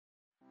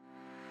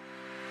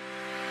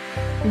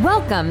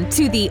Welcome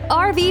to the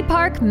RV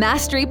Park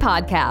Mastery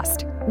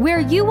Podcast,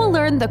 where you will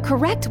learn the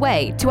correct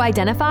way to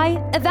identify,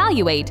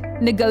 evaluate,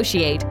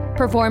 negotiate,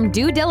 perform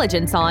due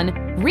diligence on,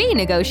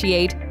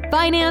 renegotiate,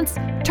 finance,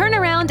 turn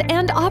around,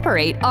 and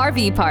operate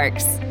RV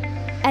parks.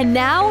 And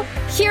now,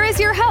 here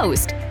is your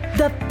host,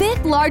 the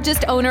fifth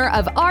largest owner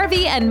of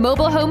RV and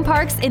mobile home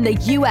parks in the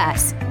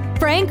U.S.,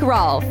 Frank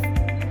Rolfe.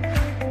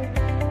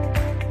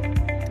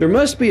 There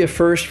must be a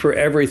first for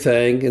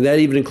everything, and that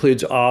even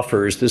includes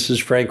offers. This is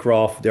Frank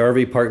Rolfe, the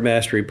RV Park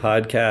Mastery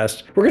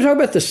Podcast. We're going to talk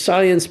about the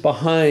science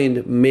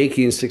behind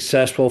making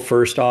successful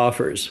first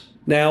offers.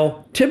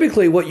 Now,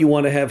 typically what you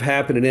want to have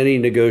happen in any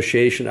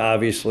negotiation,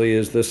 obviously,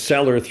 is the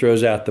seller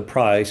throws out the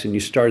price and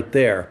you start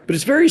there. But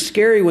it's very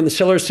scary when the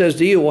seller says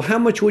to you, well, how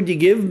much would you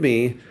give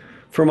me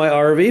for my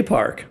RV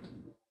park?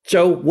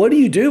 So what do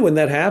you do when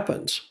that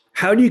happens?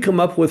 How do you come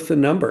up with the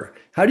number?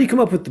 How do you come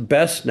up with the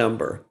best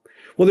number?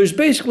 Well, there's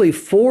basically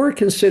four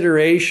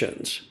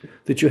considerations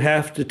that you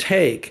have to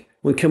take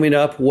when coming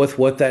up with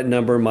what that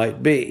number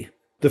might be.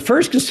 The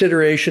first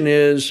consideration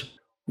is,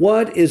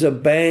 what is a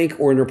bank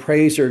or an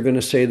appraiser going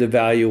to say the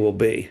value will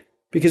be?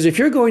 Because if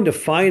you're going to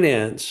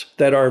finance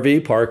that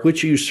RV park,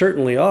 which you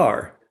certainly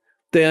are,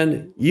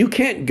 then you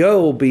can't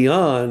go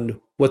beyond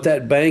what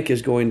that bank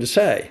is going to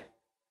say.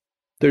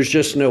 There's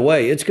just no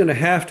way. It's going to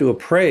have to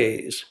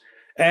appraise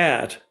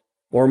at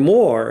or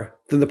more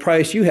than the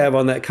price you have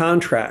on that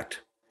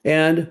contract.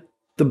 And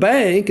the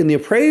bank and the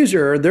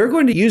appraiser, they're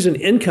going to use an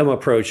income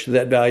approach to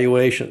that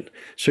valuation.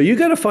 So you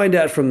got to find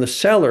out from the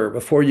seller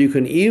before you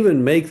can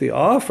even make the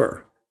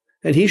offer.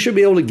 And he should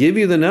be able to give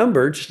you the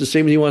number, just the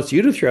same as he wants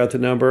you to throw out the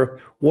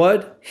number,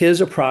 what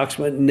his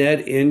approximate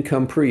net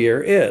income per year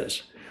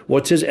is.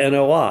 What's his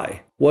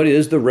NOI? What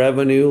is the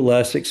revenue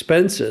less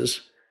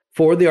expenses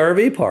for the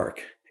RV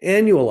park,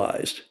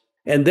 annualized?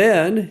 And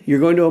then you're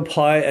going to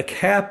apply a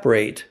cap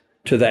rate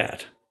to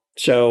that.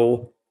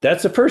 So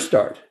that's the first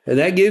start, and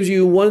that gives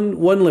you one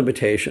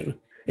limitation.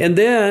 And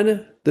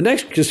then the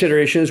next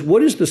consideration is,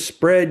 what is the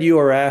spread you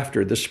are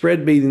after? The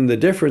spread being the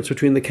difference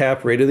between the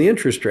cap rate and the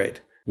interest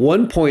rate.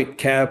 1 point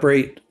cap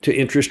rate to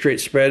interest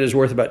rate spread is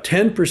worth about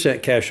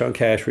 10% cash on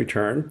cash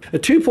return. A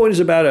 2 point is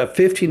about a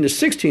 15 to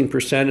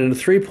 16%, and a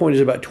 3 point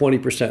is about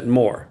 20%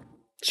 more.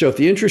 So if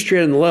the interest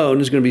rate on the loan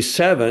is going to be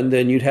 7,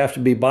 then you'd have to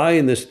be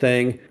buying this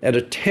thing at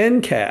a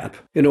 10 cap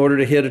in order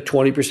to hit a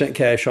 20%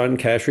 cash on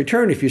cash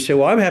return. If you say,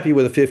 well, I'm happy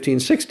with a 15,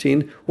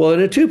 16, well,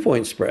 in a 2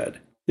 point spread.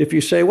 If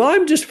you say, well,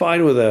 I'm just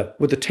fine with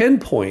a 10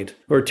 point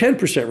or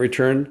 10%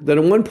 return, then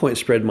a 1 point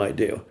spread might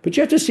do. But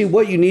you have to see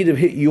what you need to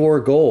hit your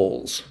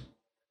goals.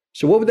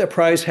 So what would that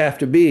price have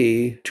to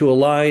be to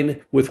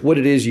align with what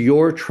it is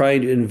you're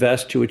trying to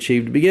invest to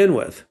achieve to begin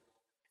with?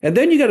 And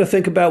then you got to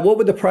think about, what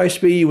would the price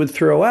be you would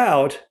throw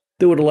out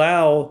that would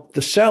allow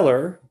the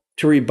seller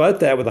to rebut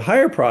that with a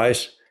higher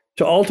price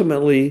to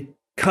ultimately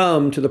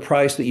come to the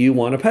price that you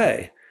want to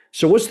pay.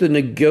 So what's the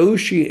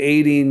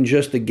negotiating,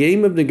 just the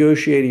game of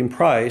negotiating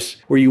price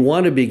where you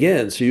want to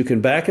begin, so you can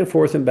back and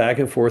forth and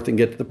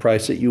get to the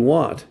price that you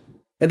want.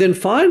 And then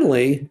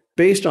finally,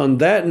 based on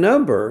that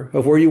number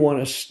of where you want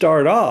to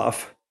start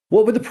off,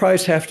 what would the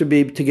price have to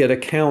be to get a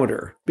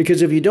counter?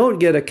 Because if you don't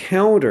get a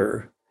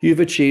counter,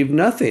 you've achieved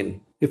nothing.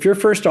 If your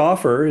first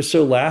offer is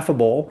so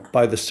laughable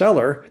by the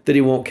seller that he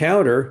won't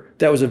counter,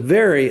 that was a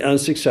very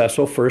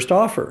unsuccessful first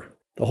offer.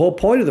 The whole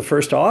point of the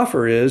first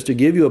offer is to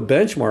give you a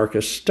benchmark,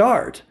 a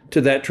start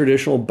to that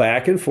traditional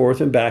back and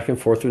forth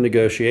of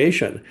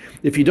negotiation.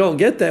 If you don't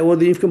get that, well,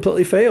 then you've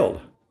completely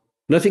failed.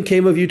 Nothing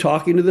came of you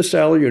talking to the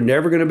seller. You're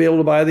never going to be able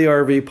to buy the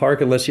RV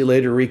park unless he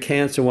later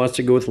recants and wants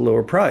to go with a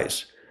lower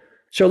price.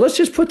 So let's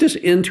just put this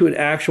into an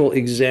actual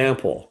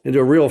example, into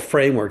a real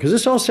framework, because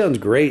this all sounds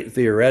great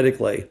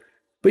theoretically.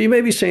 But you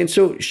may be saying,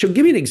 so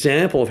give me an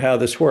example of how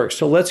this works.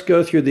 So let's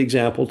go through the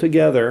example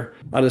together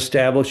on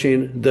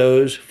establishing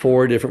those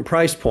four different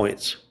price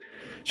points.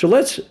 So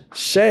let's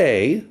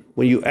say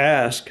when you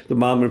ask the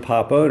mom and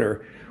pop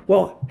owner,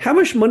 well, how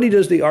much money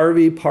does the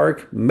RV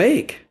park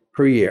make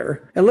per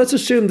year? And let's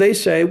assume they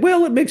say,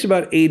 well, it makes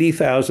about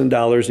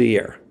 $80,000 a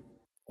year.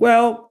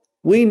 Well,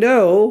 we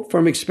know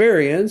from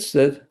experience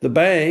that the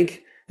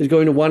bank is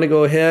going to want to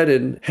go ahead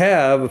and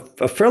have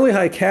a fairly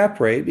high cap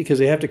rate because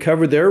they have to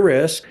cover their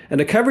risk,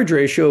 and a coverage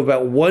ratio of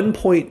about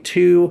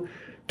 1.2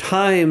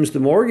 times the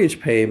mortgage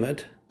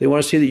payment. They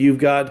want to see that you've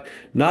got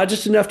not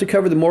just enough to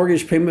cover the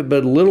mortgage payment,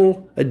 but a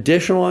little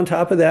additional on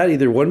top of that,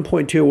 either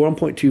 1.2 or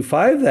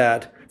 1.25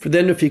 that, for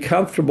them to feel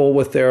comfortable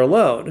with their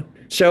loan.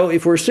 So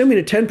if we're assuming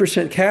a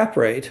 10% cap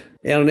rate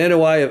and an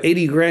NOI of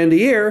 $80,000 a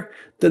year,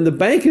 then the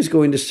bank is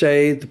going to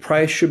say the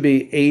price should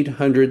be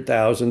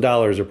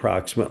 $800,000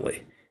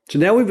 approximately. So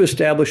now we've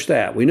established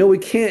that. We know we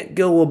can't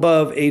go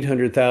above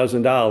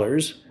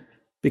 $800,000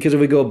 because if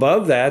we go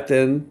above that,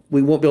 then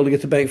we won't be able to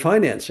get the bank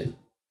financing.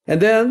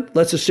 And then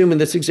let's assume in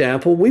this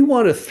example, we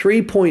want a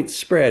 3-point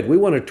spread. We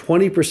want a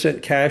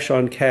 20% cash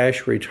on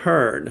cash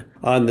return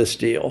on this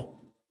deal.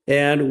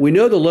 And we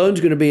know the loan's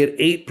going to be at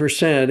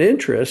 8%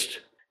 interest.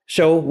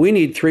 So we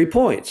need 3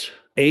 points.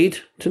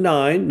 8 to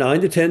 9,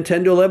 9 to 10,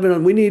 10 to 11.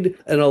 And we need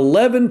an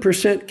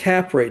 11%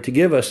 cap rate to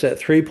give us that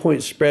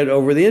 3-point spread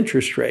over the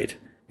interest rate.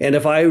 And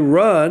if I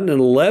run an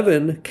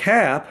 11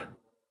 cap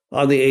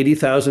on the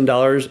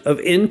 $80,000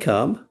 of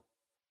income,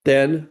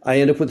 then I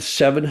end up with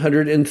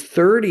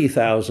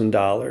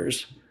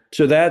 $730,000.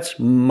 So that's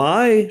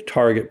my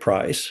target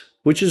price,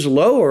 which is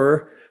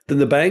lower than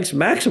the bank's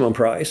maximum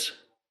price,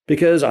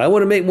 because I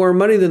want to make more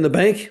money than the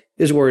bank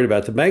is worried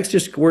about. The bank's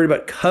just worried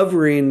about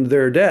covering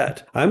their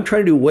debt. I'm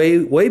trying to do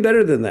way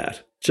better than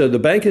that. So the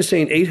bank is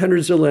saying 800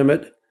 is the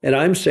limit, and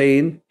I'm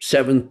saying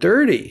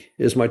 730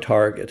 is my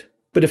target.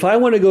 But if I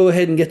want to go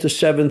ahead and get to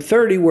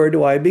 730, where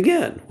do I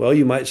begin? Well,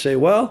 you might say,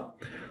 well,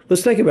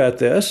 let's think about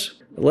this.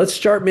 Let's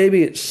start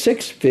maybe at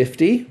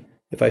 650.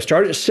 If I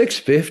start at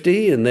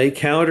 650 and they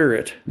counter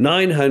at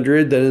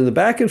 900, then in the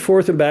back and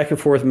forth,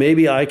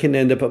 maybe I can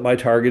end up at my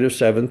target of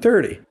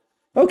 730.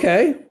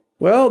 Okay,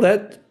 well,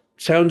 that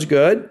sounds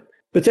good.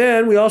 But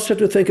then we also have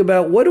to think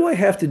about, what do I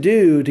have to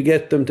do to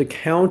get them to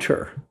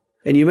counter?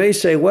 And you may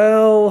say,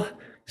 well,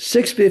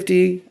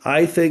 650,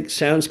 I think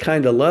sounds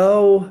kind of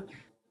low.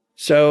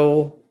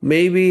 So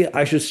maybe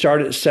I should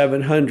start at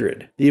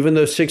 700, even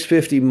though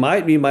 650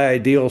 might be my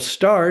ideal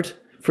start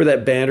for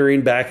that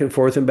bantering back and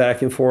forth.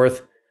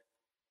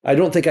 I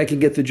don't think I can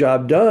get the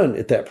job done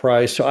at that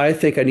price. So I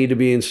think I need to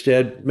be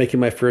instead making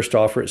my first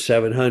offer at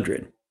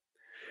 700.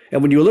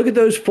 And when you look at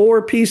those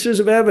 4 pieces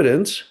of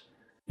evidence,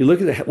 you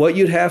look at what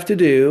you'd have to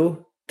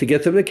do to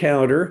get them to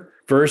counter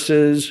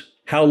versus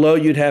how low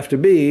you'd have to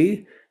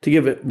be to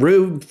give it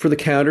room for the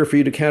counter, for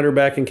you to counter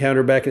back and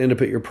end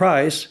up at your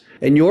price,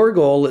 and your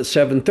goal at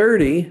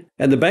 730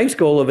 and the bank's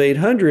goal of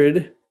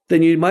 800,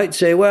 then you might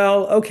say,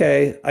 well,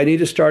 okay, I need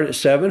to start at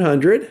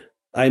 700.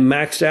 I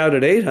maxed out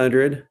at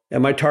 800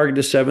 and my target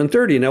is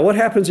 730. Now, what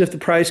happens if the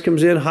price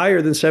comes in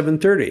higher than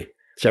 730?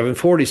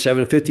 740,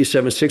 750,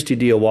 760,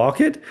 do you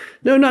walk it?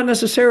 No, not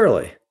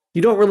necessarily.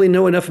 You don't really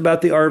know enough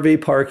about the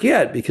RV park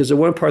yet, because the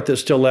one part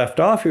that's still left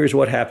off here is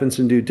what happens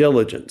in due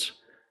diligence.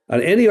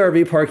 On any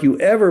RV park you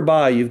ever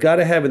buy, you've got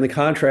to have in the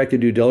contract a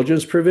due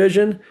diligence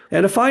provision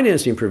and a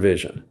financing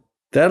provision.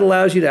 That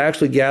allows you to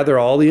actually gather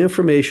all the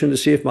information to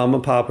see if mom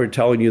and pop are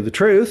telling you the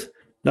truth.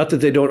 Not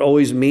that they don't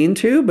always mean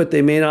to, but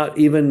they may not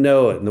even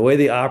know it. And the way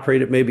they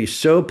operate it may be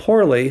so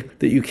poorly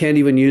that you can't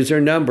even use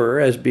their number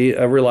as be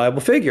a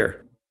reliable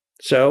figure.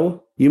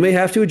 So you may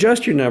have to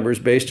adjust your numbers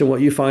based on what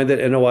you find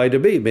that NOI to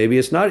be. Maybe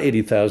it's not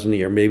 $80,000 a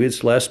year. Maybe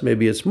it's less.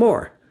 Maybe it's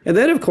more. And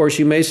then, of course,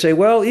 you may say,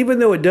 well, even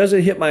though it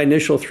doesn't hit my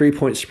initial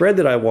 3-point spread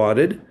that I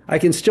wanted, I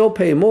can still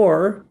pay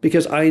more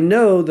because I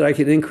know that I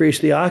can increase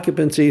the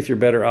occupancy through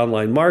better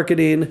online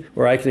marketing,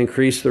 or I can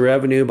increase the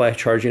revenue by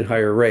charging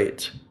higher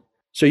rates.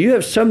 So you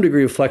have some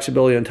degree of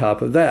flexibility on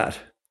top of that.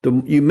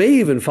 You may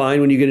even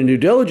find when you get into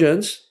due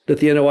diligence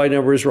that the NOI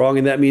number is wrong,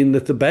 and that means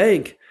that the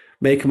bank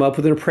may come up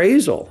with an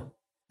appraisal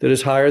that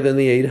is higher than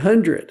the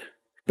 800.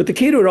 But the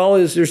key to it all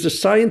is there's a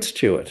science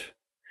to it.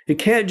 It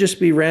can't just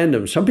be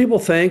random. Some people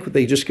think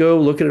they just go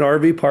look at an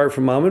RV park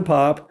from mom and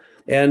pop,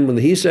 and when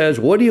he says,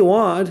 what do you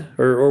want,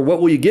 or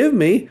what will you give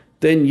me,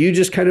 then you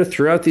just kind of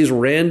throw out these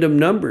random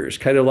numbers,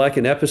 kind of like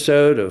an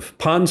episode of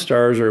Pawn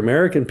Stars or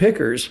American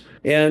Pickers,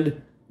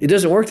 and it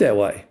doesn't work that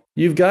way.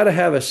 You've got to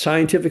have a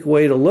scientific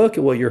way to look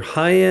at what your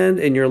high-end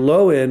and your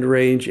low-end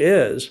range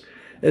is,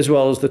 as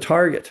well as the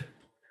target.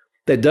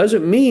 That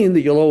doesn't mean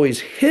that you'll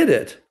always hit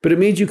it, but it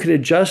means you can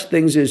adjust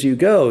things as you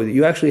go, that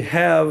you actually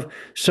have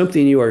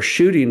something you are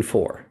shooting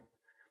for.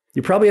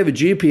 You probably have a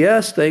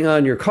GPS thing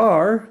on your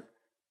car.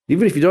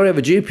 Even if you don't have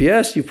a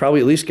GPS, you've probably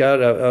at least got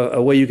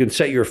a way you can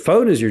set your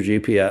phone as your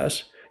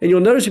GPS. And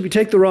you'll notice if you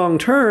take the wrong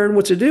turn,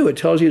 what's it do? It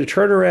tells you to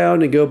turn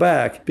around and go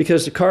back,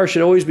 because the car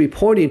should always be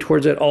pointing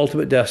towards that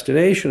ultimate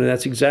destination, and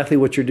that's exactly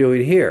what you're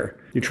doing here.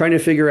 You're trying to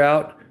figure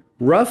out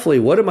roughly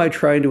what am I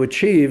trying to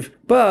achieve,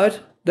 but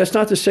that's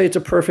not to say it's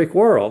a perfect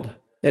world.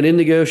 And in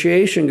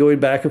negotiation, going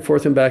back and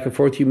forth,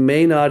 you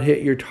may not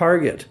hit your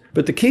target.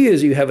 But the key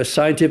is you have a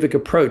scientific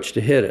approach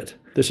to hit it.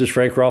 This is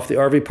Frank Rolfe, the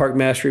RV Park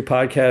Mastery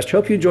Podcast.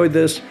 Hope you enjoyed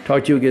this.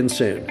 Talk to you again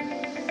soon.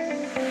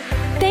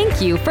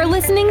 Thank you for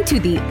listening to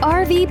the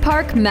RV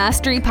Park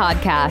Mastery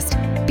Podcast.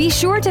 Be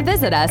sure to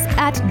visit us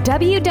at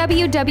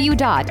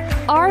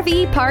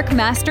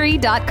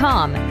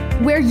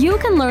www.rvparkmastery.com, where you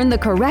can learn the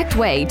correct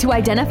way to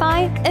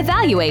identify,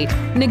 evaluate,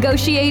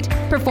 negotiate,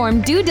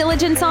 perform due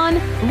diligence on,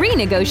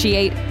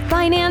 renegotiate,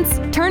 finance,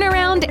 turn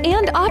around,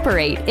 and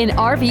operate in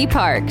RV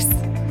parks.